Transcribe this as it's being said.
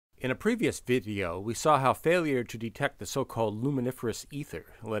In a previous video, we saw how failure to detect the so-called luminiferous ether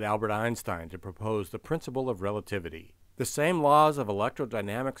led Albert Einstein to propose the principle of relativity. The same laws of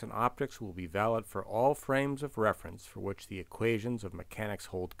electrodynamics and optics will be valid for all frames of reference for which the equations of mechanics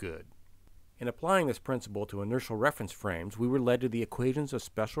hold good. In applying this principle to inertial reference frames, we were led to the equations of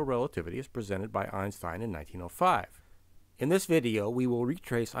special relativity as presented by Einstein in 1905. In this video, we will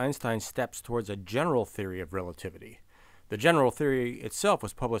retrace Einstein's steps towards a general theory of relativity. The general theory itself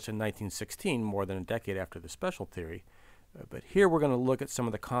was published in 1916, more than a decade after the special theory, but here we're going to look at some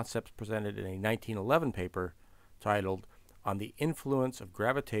of the concepts presented in a 1911 paper titled On the Influence of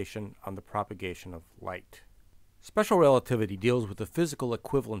Gravitation on the Propagation of Light. Special relativity deals with the physical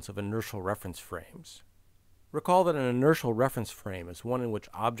equivalence of inertial reference frames. Recall that an inertial reference frame is one in which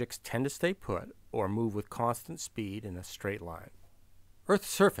objects tend to stay put or move with constant speed in a straight line. Earth's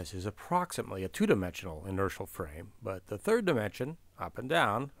surface is approximately a two-dimensional inertial frame, but the third dimension, up and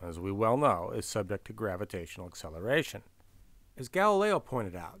down, as we well know, is subject to gravitational acceleration. As Galileo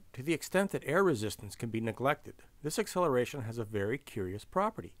pointed out, to the extent that air resistance can be neglected, this acceleration has a very curious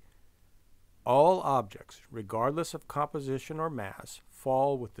property. All objects, regardless of composition or mass,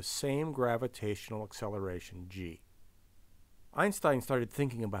 fall with the same gravitational acceleration g. Einstein started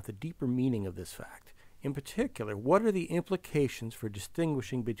thinking about the deeper meaning of this fact. In particular, what are the implications for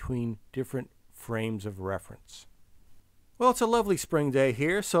distinguishing between different frames of reference? Well, it's a lovely spring day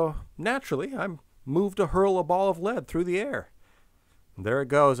here, so naturally I'm moved to hurl a ball of lead through the air. And there it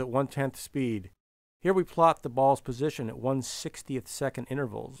goes at 1/10 speed. Here we plot the ball's position at 1/60th second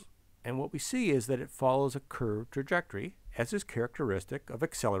intervals, and what we see is that it follows a curved trajectory, as is characteristic of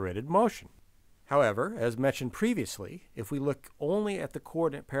accelerated motion. However, as mentioned previously, if we look only at the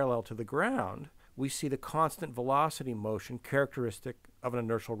coordinate parallel to the ground, we see the constant velocity motion characteristic of an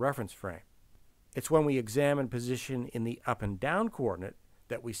inertial reference frame. It's when we examine position in the up and down coordinate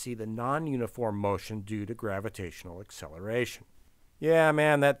that we see the non-uniform motion due to gravitational acceleration. Yeah,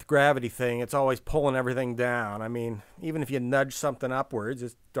 man, that gravity thing, it's always pulling everything down. I mean, even if you nudge something upwards,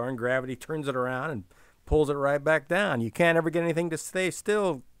 this darn gravity turns it around and pulls it right back down. You can't ever get anything to stay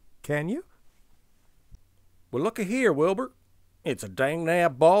still, can you? Well, looky here, Wilbur. It's a dang nair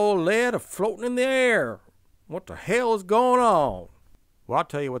ball of lead floating in the air. What the hell is going on? Well, I'll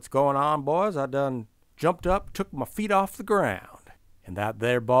tell you what's going on, boys. I done jumped up, took my feet off the ground, and that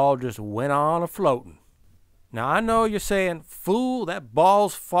there ball just went on a-floating. Now, I know you're saying, fool, that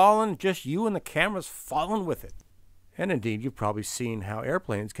ball's falling, just you and the camera's falling with it. And indeed, you've probably seen how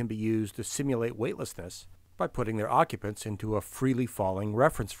airplanes can be used to simulate weightlessness by putting their occupants into a freely falling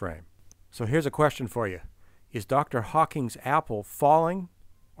reference frame. So here's a question for you. Is Dr. Hawking's apple falling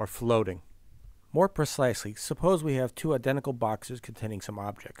or floating? More precisely, suppose we have two identical boxes containing some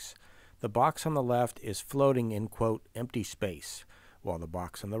objects. The box on the left is floating in, quote, empty space, while the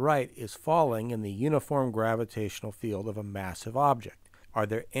box on the right is falling in the uniform gravitational field of a massive object. Are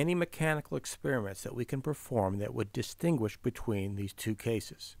there any mechanical experiments that we can perform that would distinguish between these two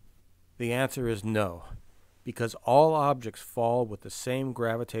cases? The answer is no, because all objects fall with the same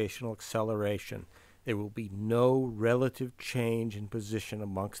gravitational acceleration. There will be no relative change in position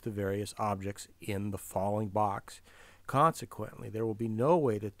amongst the various objects in the falling box. Consequently, there will be no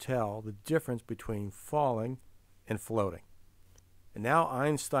way to tell the difference between falling and floating. And now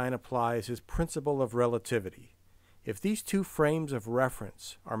Einstein applies his principle of relativity. If these two frames of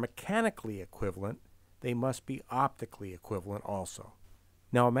reference are mechanically equivalent, they must be optically equivalent also.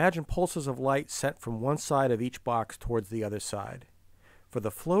 Now imagine pulses of light sent from one side of each box towards the other side. For the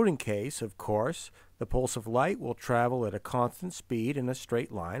floating case, of course, the pulse of light will travel at a constant speed in a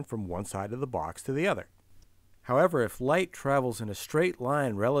straight line from one side of the box to the other. However, if light travels in a straight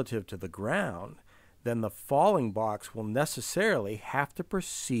line relative to the ground, then the falling box will necessarily have to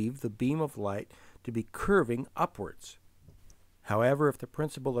perceive the beam of light to be curving upwards. However, if the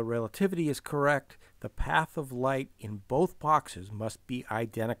principle of relativity is correct, the path of light in both boxes must be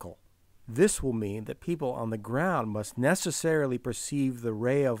identical. This will mean that people on the ground must necessarily perceive the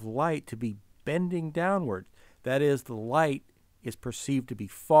ray of light to be bending downward. That is, the light is perceived to be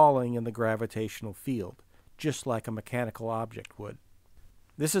falling in the gravitational field, just like a mechanical object would.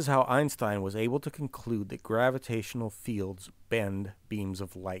 This is how Einstein was able to conclude that gravitational fields bend beams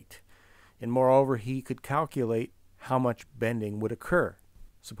of light. And moreover, he could calculate how much bending would occur.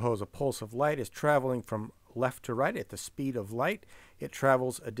 Suppose a pulse of light is traveling from left to right at the speed of light. It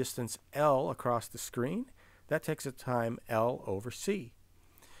travels a distance L across the screen. That takes a time L over c.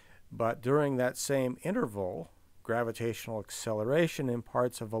 But during that same interval, gravitational acceleration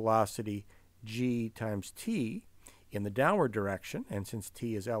imparts a velocity g times t in the downward direction, and since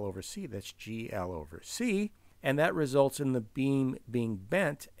t is L over c, that's GL over c, and that results in the beam being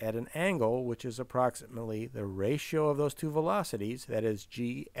bent at an angle which is approximately the ratio of those two velocities, that is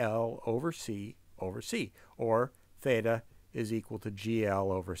GL over C, or theta is equal to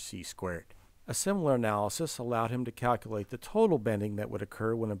GL over C squared. A similar analysis allowed him to calculate the total bending that would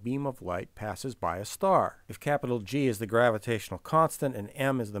occur when a beam of light passes by a star. If capital G is the gravitational constant and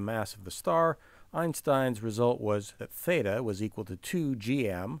m is the mass of the star, Einstein's result was that theta was equal to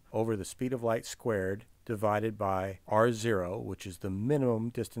 2gm over the speed of light squared divided by r0, which is the minimum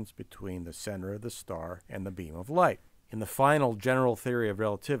distance between the center of the star and the beam of light. In the final general theory of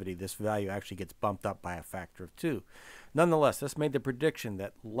relativity, this value actually gets bumped up by a factor of 2. Nonetheless, this made the prediction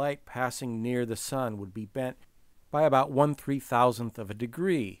that light passing near the sun would be bent by about 1/3000th of a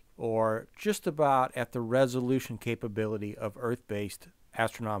degree, or just about at the resolution capability of Earth-based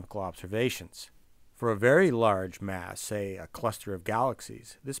astronomical observations. For a very large mass, say a cluster of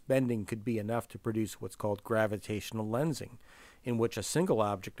galaxies, this bending could be enough to produce what's called gravitational lensing, in which a single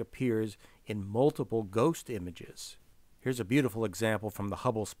object appears in multiple ghost images. Here's a beautiful example from the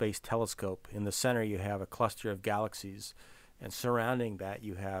Hubble Space Telescope. In the center you have a cluster of galaxies, and surrounding that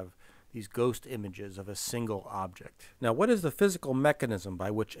you have these ghost images of a single object. Now, what is the physical mechanism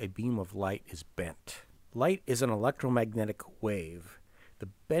by which a beam of light is bent? Light is an electromagnetic wave. The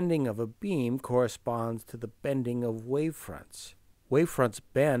bending of a beam corresponds to the bending of wavefronts. Wavefronts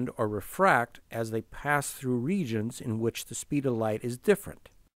bend or refract as they pass through regions in which the speed of light is different.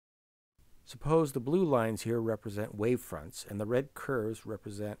 Suppose the blue lines here represent wavefronts and the red curves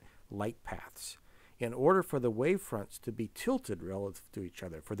represent light paths. In order for the wavefronts to be tilted relative to each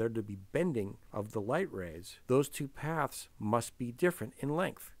other, for there to be bending of the light rays, those two paths must be different in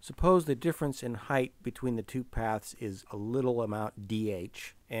length. Suppose the difference in height between the two paths is a little amount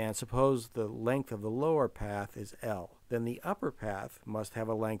dh, and suppose the length of the lower path is L. Then the upper path must have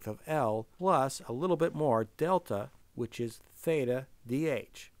a length of L plus a little bit more delta, which is theta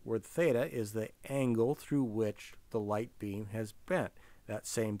dh, where theta is the angle through which the light beam has bent, that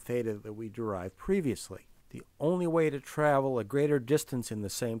same theta that we derived previously. The only way to travel a greater distance in the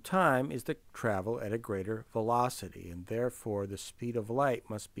same time is to travel at a greater velocity, and therefore the speed of light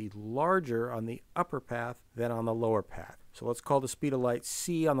must be larger on the upper path than on the lower path. So let's call the speed of light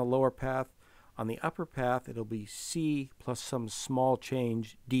c on the lower path. On the upper path it'll be c plus some small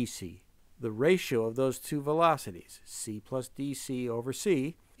change dc. The ratio of those two velocities, c plus dc over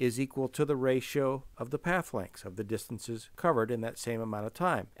c, is equal to the ratio of the path lengths of the distances covered in that same amount of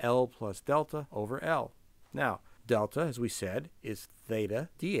time, L plus delta over L. Now, delta, as we said, is theta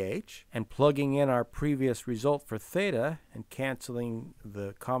dh, and plugging in our previous result for theta and canceling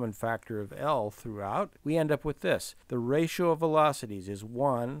the common factor of L throughout, we end up with this. The ratio of velocities is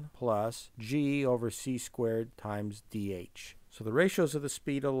 1 plus g over c squared times dh. So the ratios of the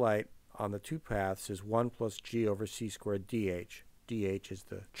speed of light on the two paths is 1 plus g over c squared dh. dh is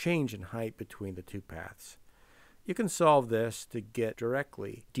the change in height between the two paths. You can solve this to get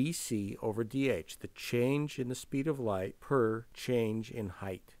directly dc over dh, the change in the speed of light per change in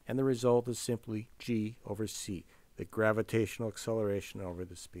height. And the result is simply g over c, the gravitational acceleration over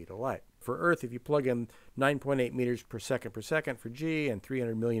the speed of light. For Earth, if you plug in 9.8 meters per second for g and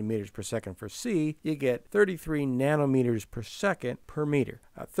 300 million meters per second for c, you get 33 nanometers per second per meter.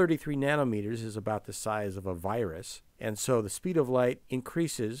 33 nanometers is about the size of a virus, and so the speed of light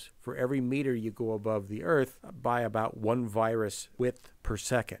increases for every meter you go above the Earth by about 1 virus width per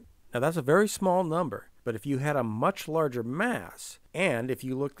second. Now that's a very small number, but if you had a much larger mass, and if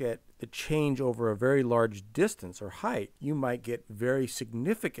you looked at the change over a very large distance or height, you might get very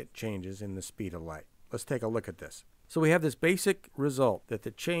significant changes in the speed of light. Let's take a look at this. So we have this basic result that the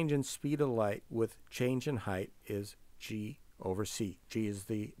change in speed of light with change in height is g over c. G is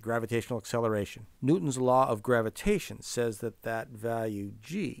the gravitational acceleration. Newton's law of gravitation says that that value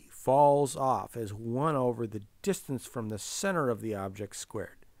g falls off as 1 over the distance from the center of the object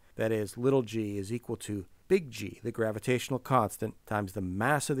squared. That is, little g is equal to big G, the gravitational constant, times the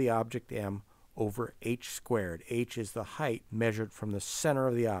mass of the object m over h squared. H is the height measured from the center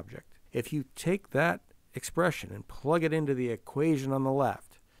of the object. If you take that expression and plug it into the equation on the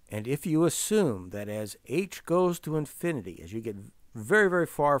left, and if you assume that as h goes to infinity, as you get very, very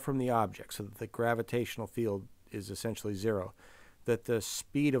far from the object, so that the gravitational field is essentially 0, that the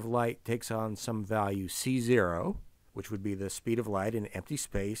speed of light takes on some value c0, which would be the speed of light in empty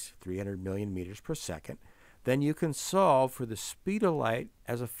space, 300 million meters per second, then you can solve for the speed of light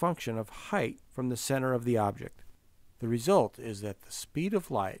as a function of height from the center of the object. The result is that the speed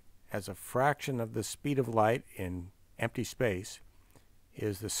of light as a fraction of the speed of light in empty space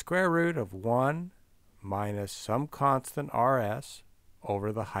is the square root of 1 minus some constant rs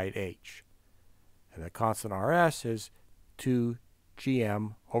over the height h. And the constant Rs is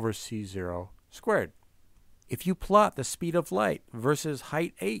 2gm over c0 squared. If you plot the speed of light versus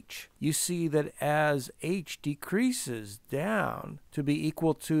height h, you see that as h decreases down to be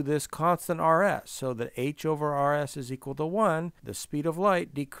equal to this constant Rs, so that h over Rs is equal to 1, the speed of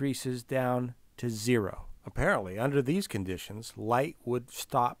light decreases down to 0. Apparently, under these conditions, light would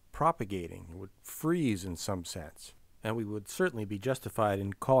stop propagating. It would freeze in some sense. And we would certainly be justified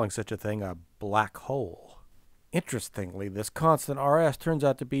in calling such a thing a black hole. Interestingly, this constant Rs turns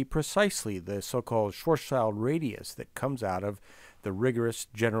out to be precisely the so-called Schwarzschild radius that comes out of the rigorous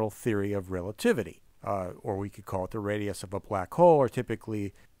general theory of relativity. Or we could call it the radius of a black hole, or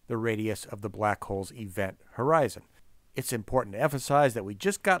typically the radius of the black hole's event horizon. It's important to emphasize that we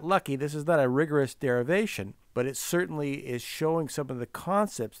just got lucky. This is not a rigorous derivation, but it certainly is showing some of the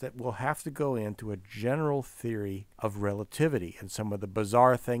concepts that will have to go into a general theory of relativity and some of the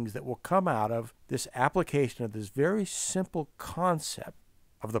bizarre things that will come out of this application of this very simple concept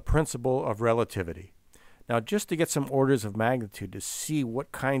of the principle of relativity. Now, just to get some orders of magnitude to see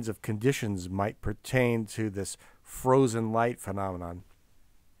what kinds of conditions might pertain to this frozen light phenomenon,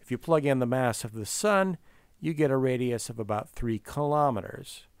 if you plug in the mass of the sun, you get a radius of about 3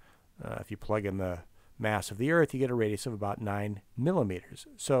 kilometers. If you plug in the mass of the Earth, you get a radius of about 9 millimeters.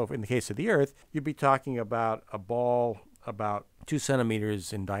 So in the case of the Earth, you'd be talking about a ball about 2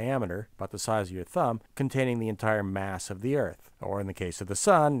 centimeters in diameter, about the size of your thumb, containing the entire mass of the Earth. Or in the case of the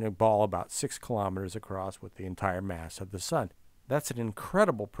sun, a ball about 6 kilometers across with the entire mass of the sun. That's an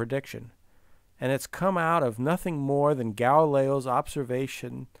incredible prediction. And it's come out of nothing more than Galileo's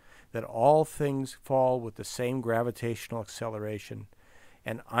observation that all things fall with the same gravitational acceleration,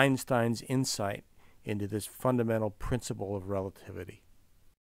 and Einstein's insight into this fundamental principle of relativity.